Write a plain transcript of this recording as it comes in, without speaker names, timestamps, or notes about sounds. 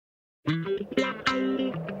think I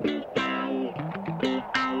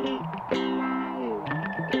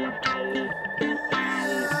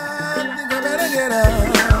better get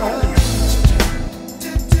up.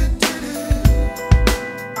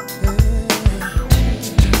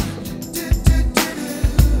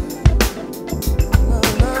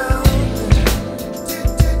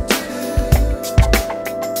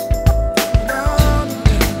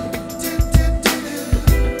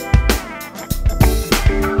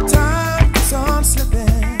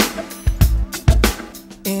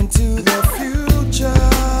 Into the future,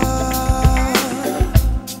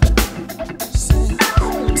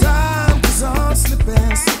 time is on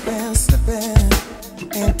slipping, slipping, slipping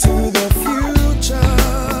into the future.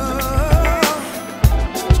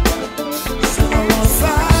 So I wanna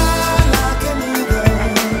fly like an eagle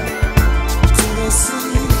to the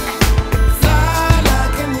sea, fly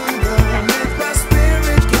like an eagle, let my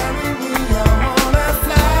spirit carry me. I wanna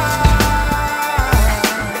fly.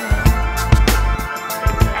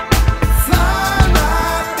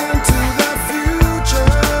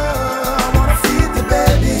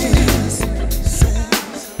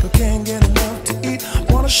 Can't get enough to eat,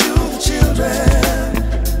 wanna shoot the children.